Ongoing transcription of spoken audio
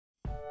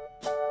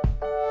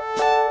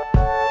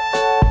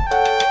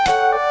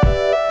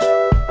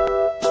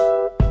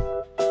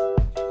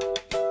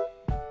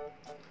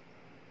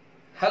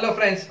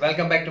friends,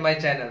 welcome back to my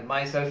channel.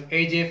 Myself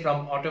Ajay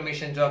from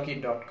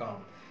automationjockey.com.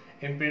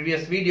 In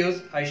previous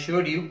videos, I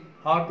showed you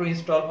how to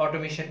install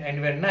Automation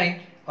Anywhere 9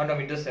 on a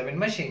Windows 7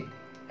 machine.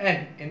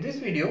 And in this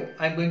video,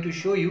 I'm going to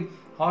show you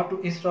how to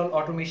install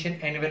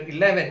Automation Anywhere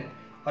 11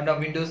 on a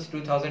Windows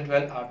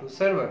 2012 R2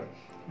 server,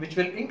 which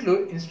will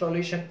include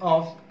installation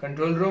of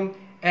control room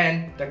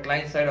and the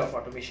client side of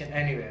Automation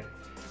Anywhere.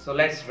 So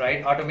let's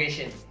write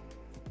automation.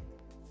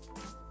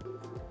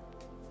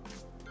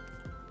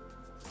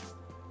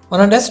 On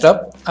a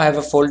desktop, I have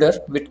a folder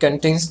which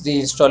contains the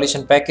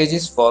installation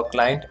packages for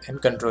client and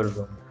control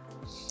room.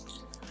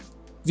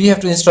 We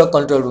have to install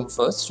control room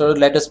first, so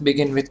let us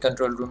begin with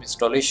control room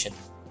installation.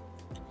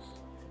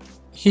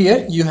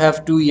 Here you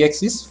have two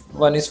exes,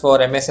 one is for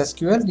MS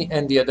SQL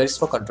and the other is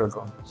for control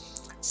room.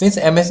 Since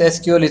MS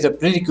SQL is a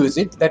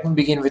prerequisite, let me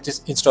begin with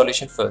this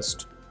installation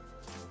first.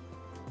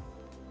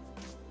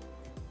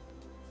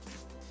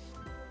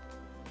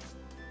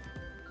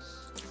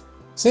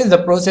 Since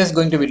the process is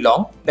going to be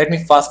long, let me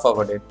fast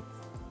forward it.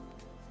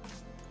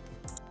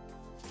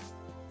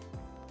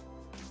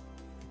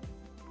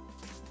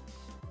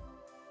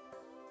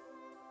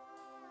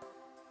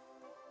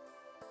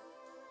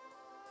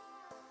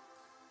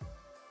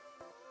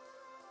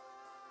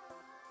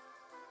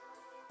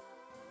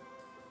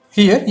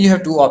 Here you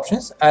have two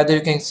options, either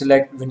you can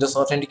select Windows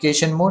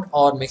Authentication mode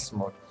or mixed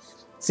mode.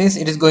 Since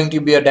it is going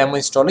to be a demo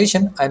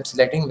installation, I am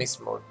selecting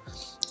mixed mode.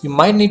 You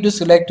might need to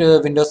select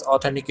Windows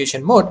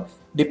Authentication mode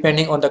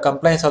depending on the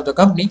compliance of the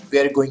company we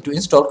are going to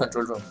install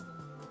control room.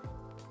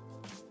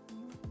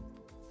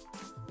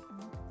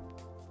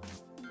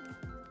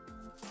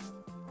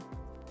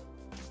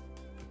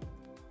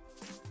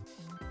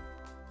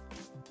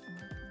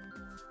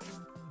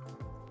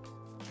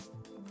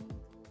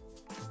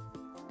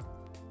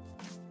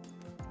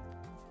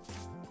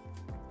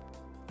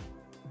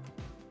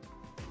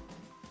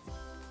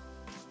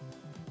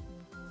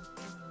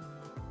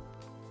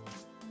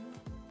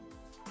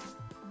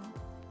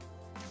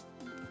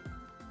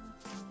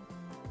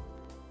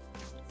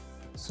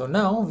 So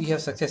now we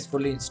have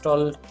successfully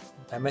installed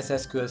MS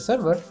SQL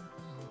Server.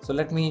 So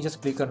let me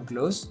just click on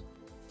close,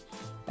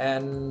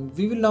 and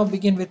we will now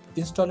begin with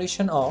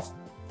installation of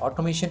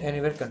Automation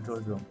Anywhere control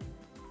room.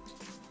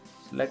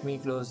 So let me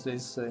close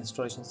this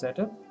installation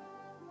setup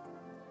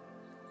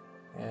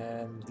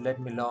and let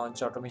me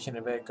launch Automation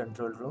Anywhere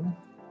control room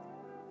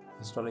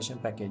installation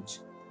package.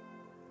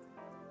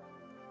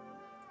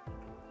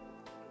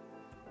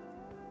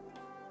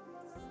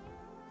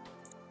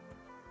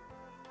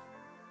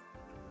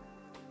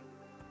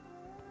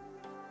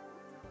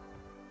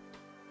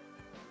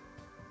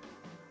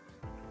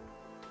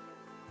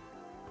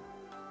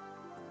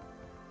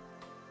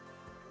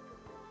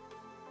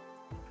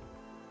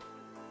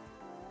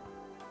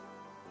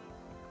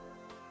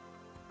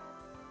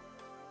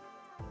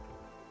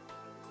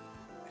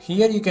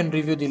 Here you can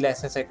review the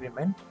license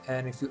agreement,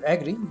 and if you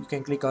agree, you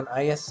can click on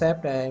I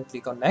accept and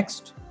click on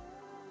next.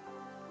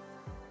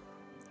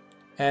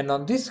 And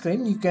on this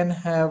screen you can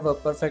have a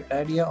perfect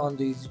idea on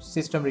the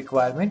system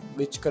requirement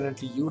which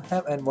currently you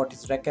have and what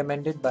is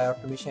recommended by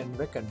Automation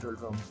Anywhere control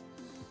room.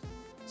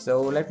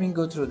 So let me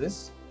go through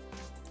this.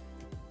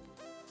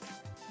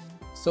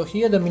 So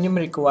here the minimum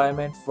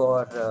requirement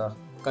for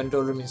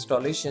control room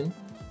installation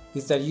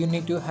is that you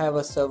need to have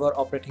a server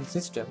operating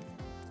system.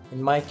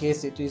 In my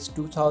case it is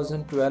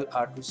 2012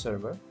 R2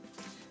 server,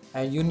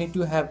 and you need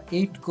to have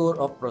 8 core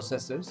of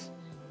processors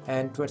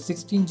and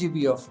 16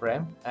 GB of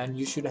RAM, and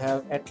you should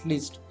have at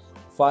least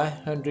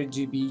 500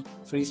 GB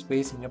free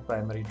space in your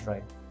primary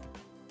drive.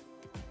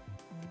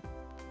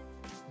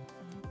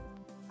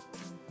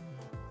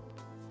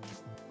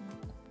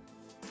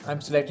 I'm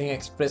selecting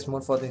Express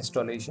mode for the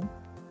installation.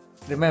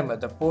 Remember,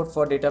 the port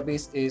for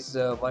database is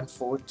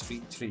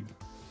 1433.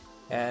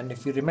 And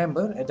if you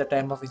remember, at the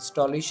time of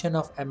installation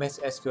of MS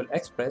SQL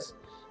Express,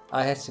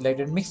 I had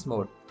selected mixed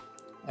mode,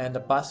 and the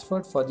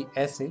password for the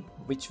SA,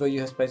 whichever you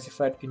have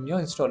specified in your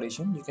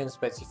installation, you can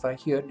specify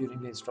here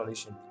during the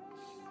installation.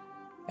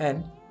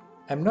 And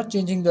I'm not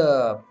changing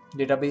the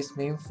database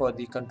name for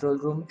the control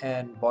room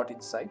and bot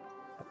inside.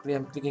 Actually,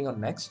 I'm clicking on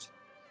next,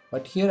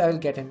 but here I will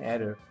get an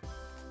error.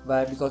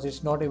 Why? Because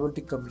it's not able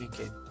to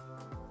communicate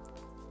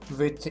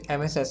with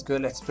MS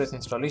SQL Express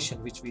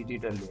installation, which we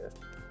did earlier.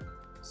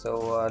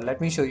 So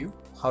let me show you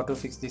how to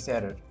fix this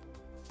error.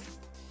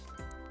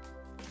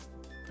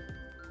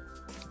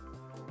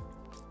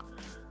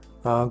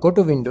 Go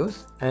to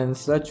Windows and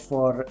search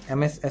for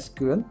MS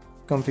SQL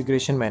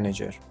Configuration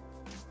Manager.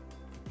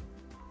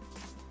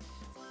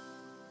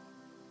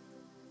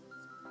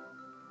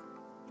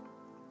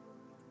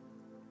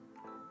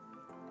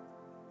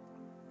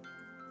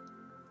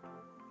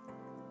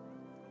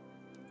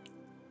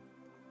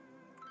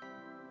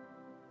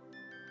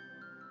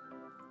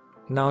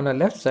 Now on the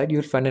left side you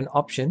will find an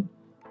option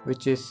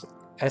which is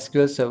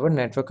SQL Server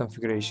Network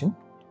Configuration.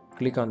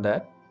 Click on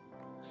that,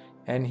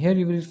 and here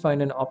you will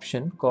find an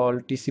option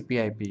called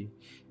TCP/IP.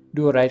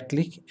 Do a right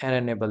click and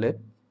enable it.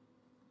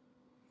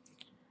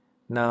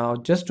 Now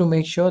just to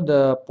make sure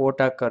the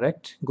port are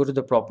correct, go to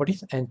the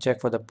properties and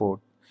check for the port.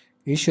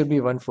 it should be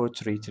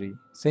 1433.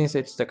 Since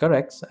it's the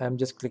correct, I'm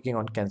just clicking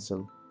on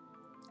cancel.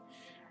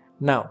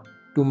 Now,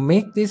 to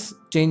make these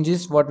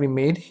changes what we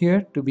made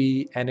here to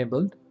be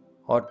enabled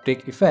or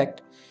take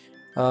effect,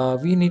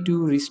 we need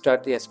to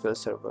restart the SQL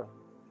server.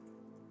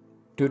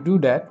 To do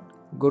that,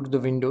 go to the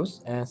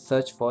Windows and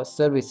search for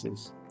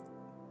services.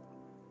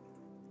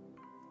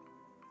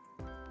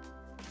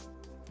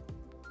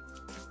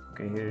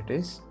 Okay, here it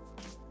is.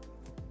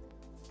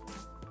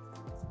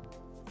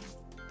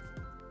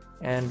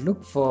 And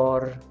look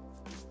for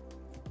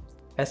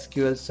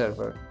SQL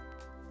server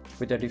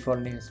with the default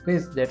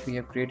namespace that we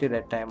have created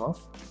at time of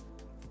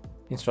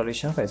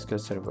installation of SQL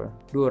server.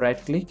 Do a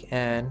right click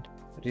and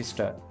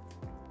restart.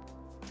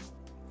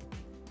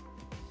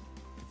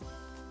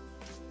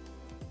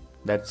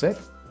 That's it.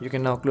 You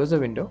can now close the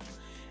window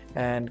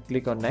and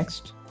click on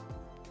next.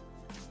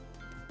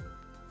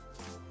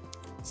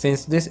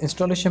 Since this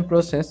installation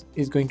process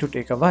is going to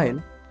take a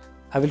while,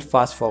 I will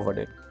fast forward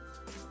it.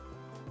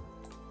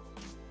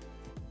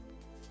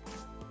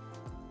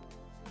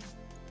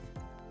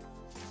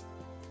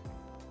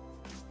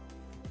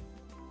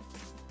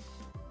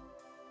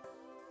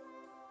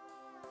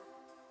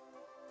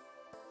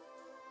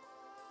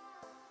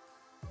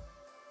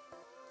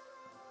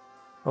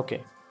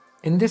 Okay,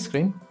 in this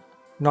screen,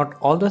 not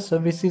all the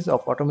services of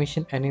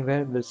Automation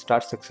Anywhere will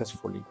start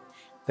successfully.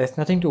 There's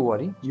nothing to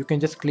worry. You can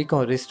just click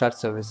on Restart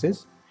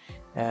Services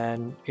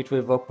and it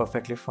will work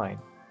perfectly fine.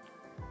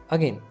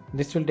 Again,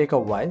 this will take a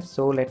while,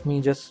 so let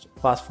me just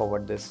fast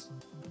forward this.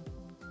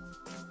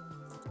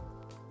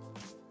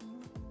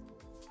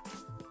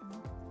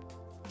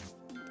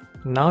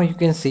 Now you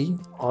can see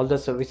all the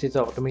services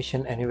of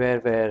Automation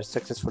Anywhere were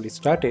successfully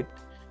started,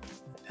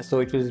 so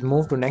it will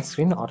move to next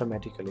screen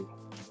automatically.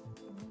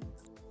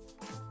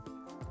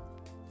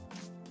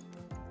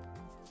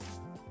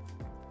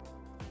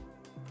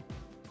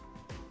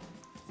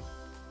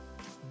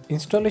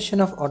 Installation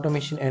of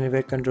Automation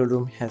Anywhere control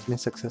room has been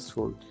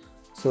successful.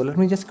 So let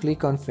me just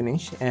click on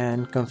finish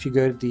and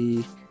configure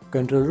the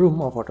control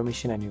room of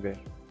Automation Anywhere.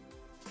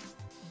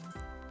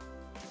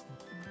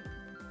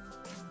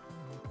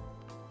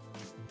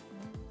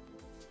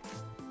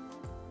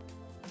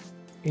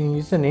 In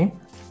username,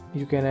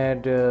 you can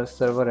add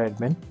server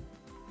admin.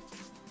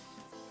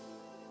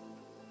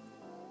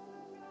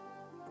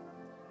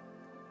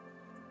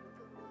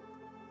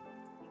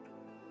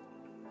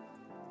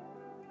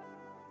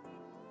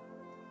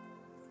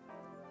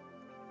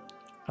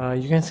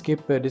 You can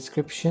skip a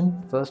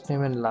description, first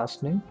name and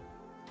last name.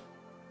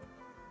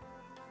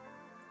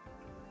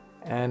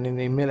 And in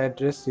the email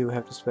address, you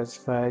have to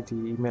specify the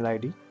email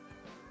ID.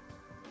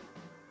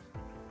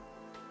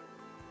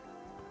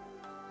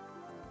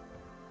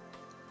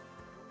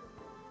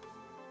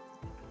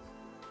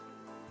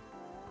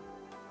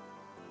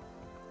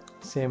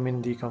 Same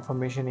in the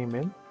confirmation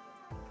email.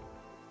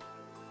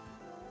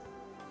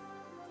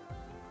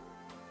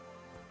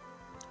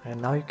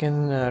 And now you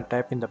can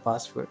type in the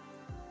password.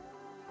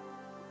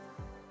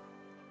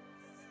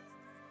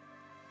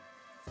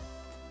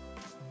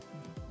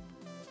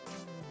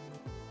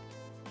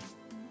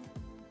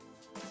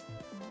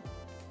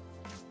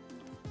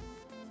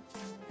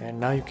 And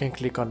now you can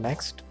click on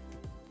next.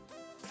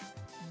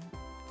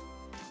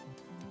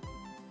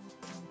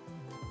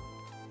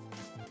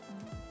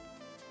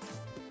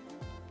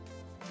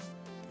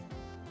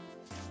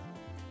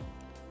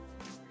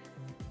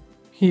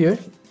 Here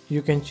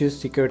you can choose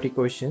security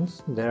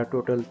questions. There are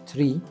total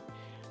 3.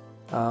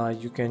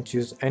 You can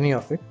choose any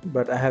of it,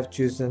 but I have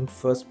chosen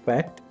first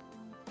pet,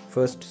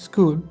 first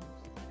school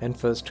and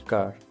first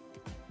car.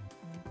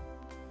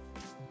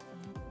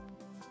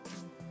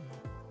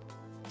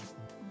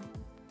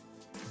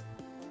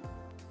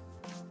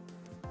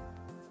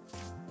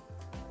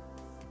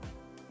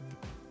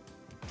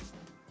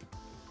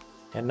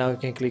 And now you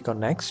can click on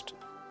next.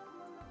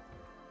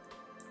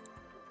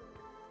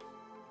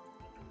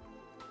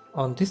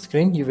 On this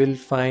screen you will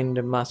find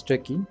a master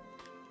key.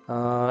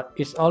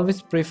 It's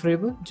always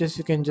preferable,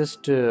 you can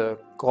just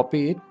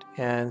copy it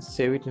and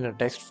save it in a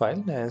text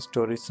file and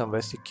store it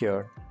somewhere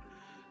secure.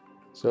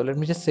 So let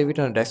me just save it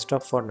on a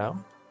desktop for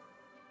now.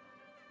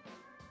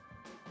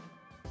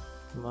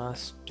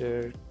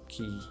 Master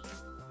key,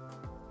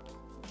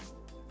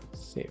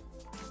 save.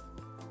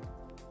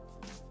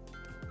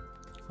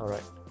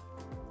 Alright.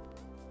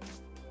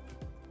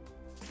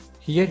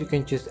 Here you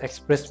can choose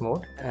express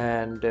mode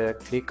and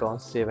click on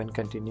save and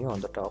continue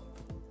on the top.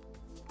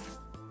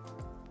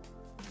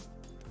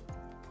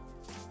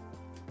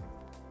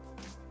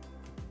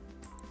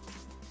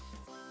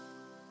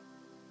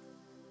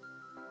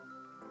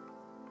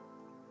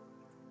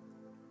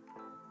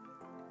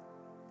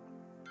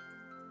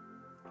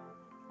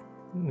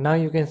 Now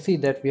you can see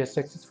that we have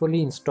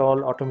successfully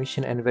installed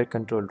Automation Anywhere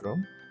control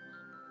room.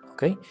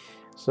 Okay,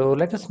 so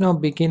let us now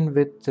begin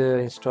with the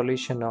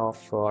installation of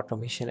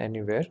Automation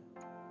Anywhere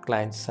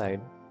client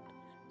side.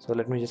 So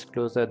let me just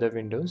close the other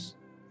windows,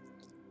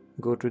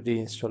 go to the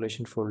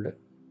installation folder,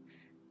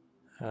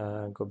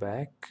 go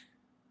back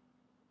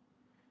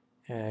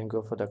and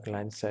go for the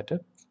client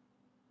setup.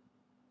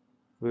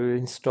 we will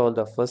install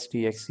the first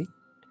exe,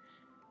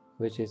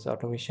 which is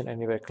Automation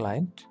Anywhere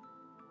client.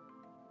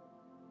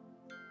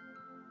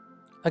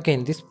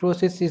 Again, this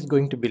process is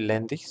going to be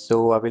lengthy,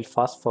 so I will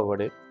fast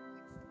forward it.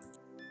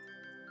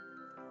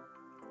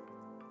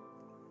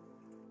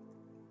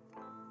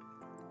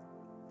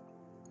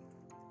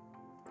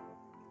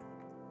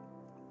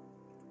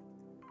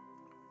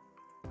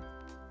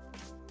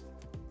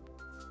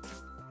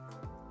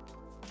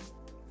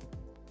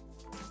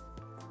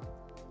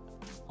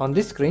 On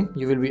this screen,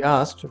 you will be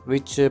asked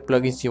which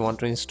plugins you want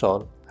to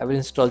install. I will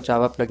install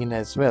Java plugin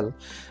as well,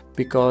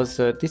 because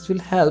this will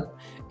help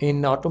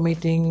in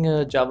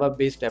automating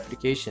Java-based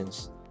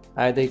applications.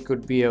 Either it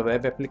could be a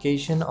web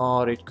application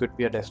or it could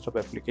be a desktop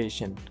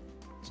application.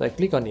 So I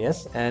click on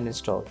yes and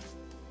install.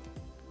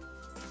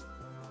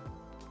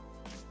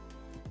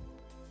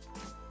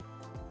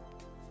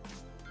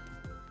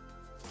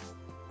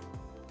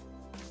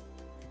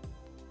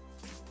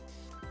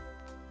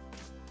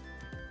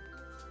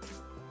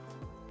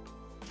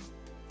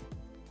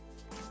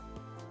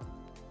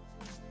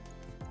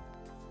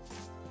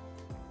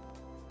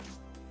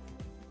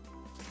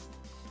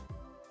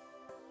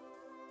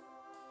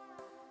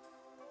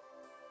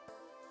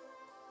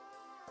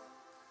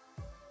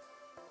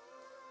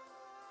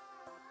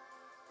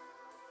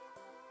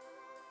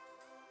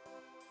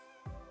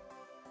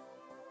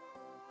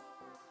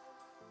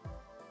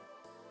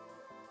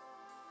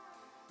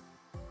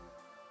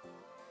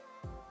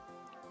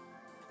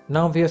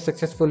 Now we have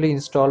successfully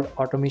installed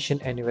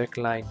Automation Anywhere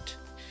client.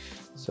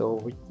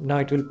 So now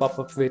it will pop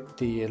up with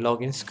the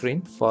login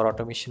screen for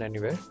Automation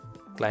Anywhere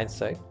client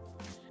side.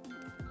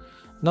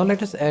 Now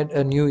let us add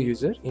a new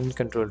user in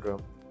control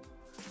room.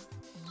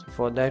 So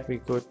for that we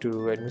go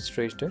to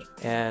administrator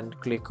and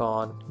click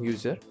on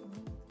user.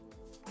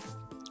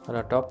 On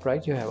the top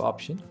right you have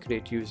option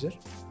create user.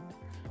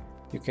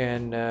 You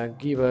can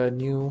give a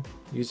new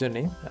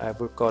username. I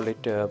would call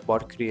it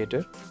bot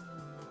creator.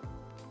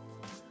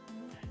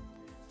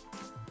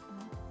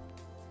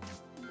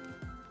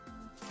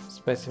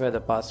 Specify the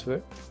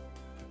password.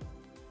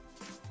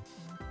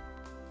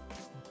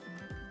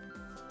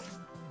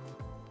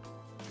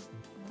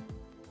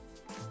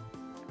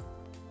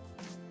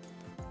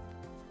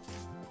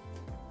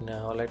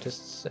 Now let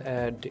us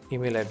add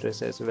email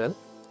address as well.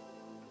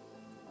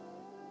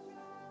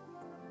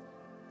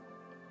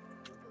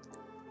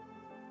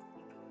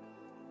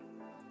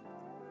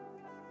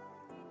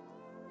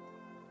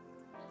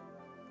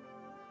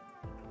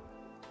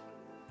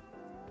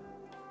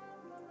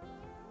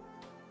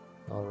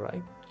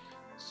 Alright,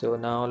 so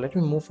now let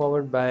me move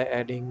forward by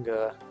adding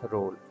a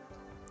role.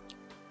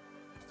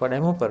 For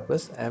demo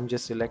purpose, I am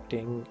just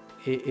selecting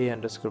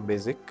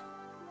AA_basic,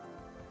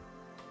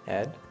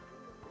 add,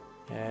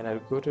 and I'll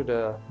go to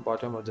the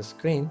bottom of the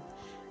screen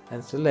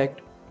and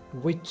select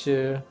which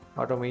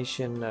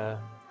automation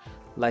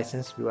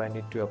license do I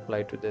need to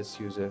apply to this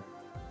user.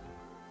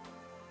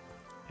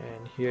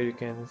 And here you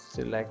can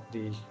select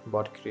the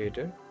bot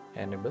creator,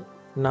 enable.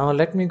 Now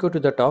let me go to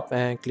the top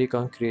and click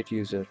on create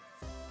user.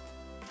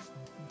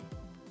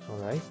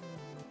 Alright.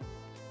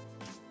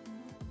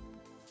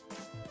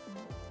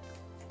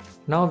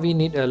 Now we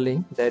need a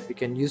link that we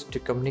can use to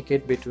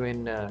communicate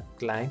between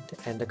client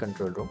and the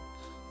control room.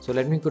 So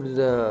let me go to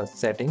the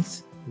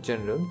settings,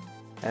 general,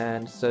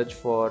 and search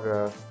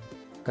for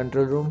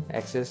control room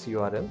access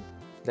URL.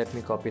 Let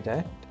me copy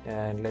that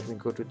and let me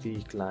go to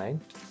the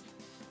client.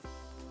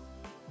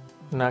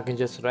 Now I can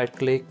just right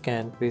click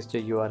and paste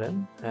the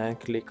URL and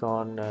click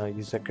on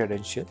user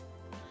credential.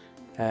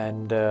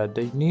 And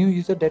the new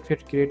user that we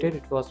had created,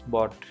 it was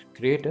bot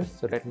creator.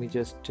 So let me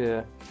just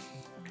enter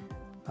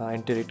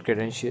it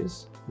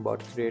credentials,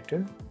 bot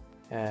creator,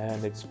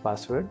 and its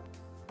password.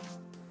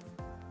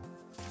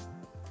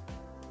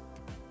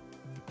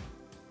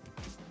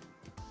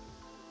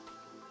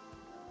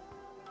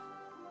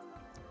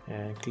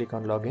 And click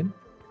on login.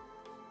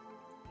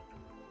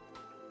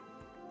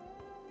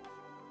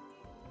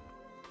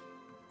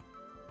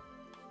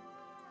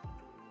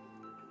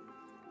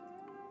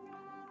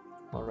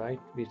 Alright,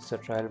 it's a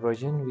trial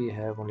version, we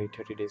have only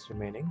 30 days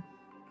remaining.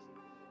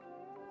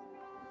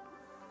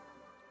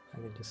 I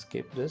will just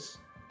skip this.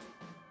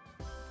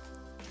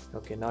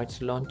 Okay, now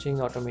it's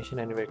launching Automation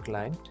Anywhere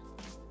client.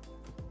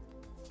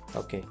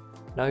 Okay,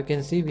 now you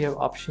can see we have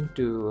option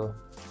to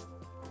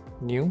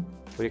new,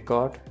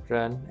 record,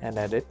 run, and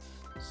edit.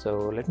 So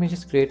let me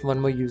just create one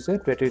more user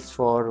that is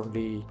for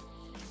only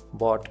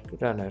bot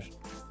runner.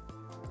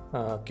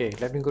 Okay,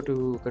 let me go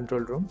to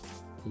control room,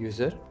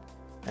 user,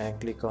 and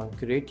click on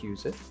create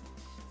user,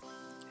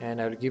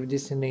 and I will give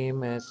this a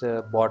name as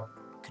bot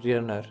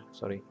runner.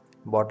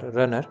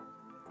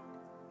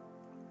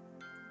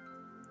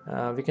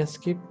 We can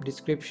skip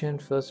description,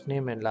 first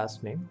name and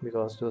last name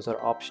because those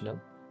are optional,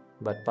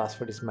 but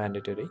password is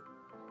mandatory.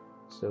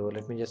 So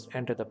let me just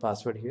enter the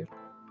password here,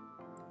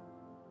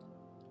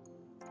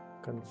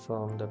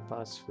 confirm the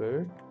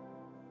password.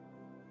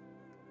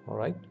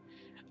 Alright,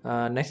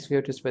 next we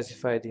have to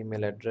specify the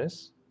email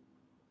address.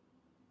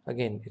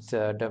 Again, it's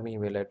a dummy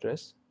email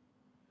address.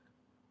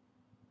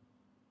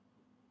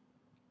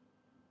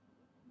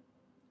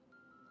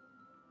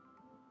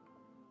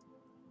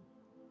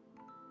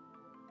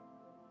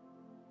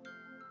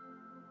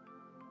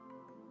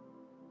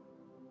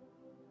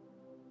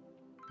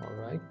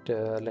 Alright,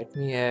 let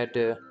me add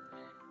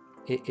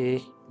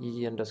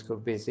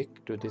AAE_basic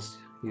to this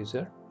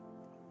user.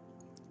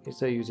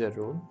 It's a user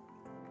role.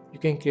 You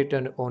can create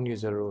your own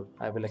user role.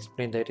 I will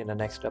explain that in the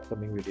next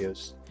upcoming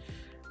videos.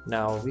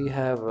 Now we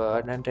have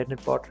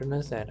unattended bot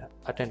runners and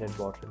attended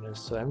bot runners.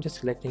 So I'm just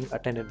selecting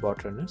attended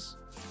bot runners.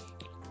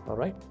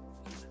 Alright,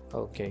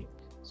 okay.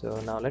 So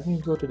now let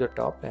me go to the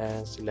top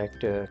and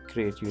select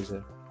create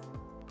user.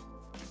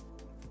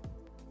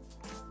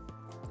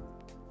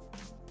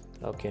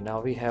 Okay, now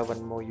we have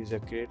one more user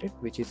created,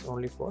 which is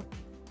only for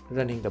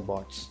running the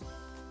bots.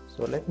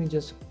 So let me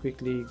just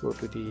quickly go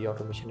to the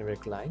automation anywhere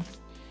client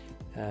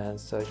and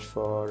search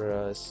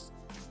for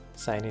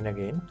sign in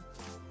again.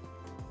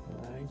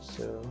 Alright,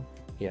 so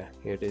yeah,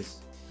 here it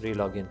is,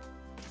 relogin.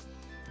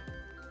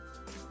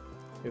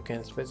 You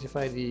can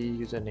specify the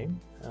username.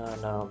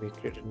 Now we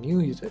create a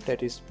new user,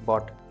 that is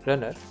bot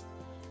runner.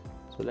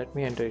 So let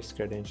me enter its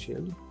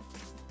credential,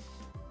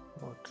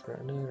 bot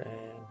runner,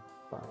 and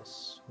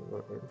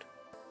password.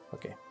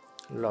 Okay,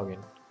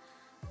 login.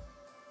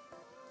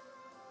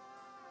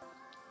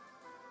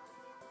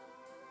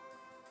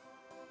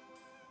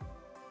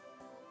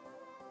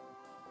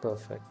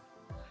 Perfect.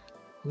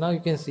 Now you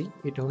can see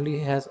it only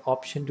has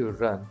option to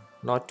run,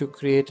 not to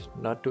create,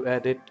 not to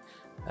edit,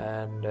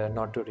 and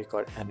not to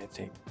record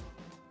anything.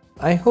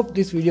 I hope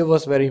this video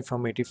was very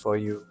informative for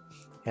you,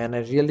 and I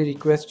really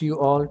request you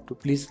all to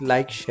please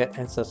like, share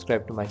and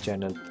subscribe to my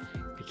channel.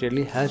 It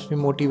really helps me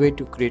motivate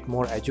to create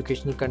more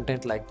educational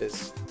content like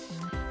this.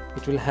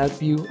 It will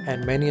help you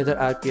and many other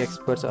RP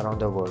experts around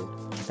the world.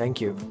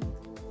 Thank you.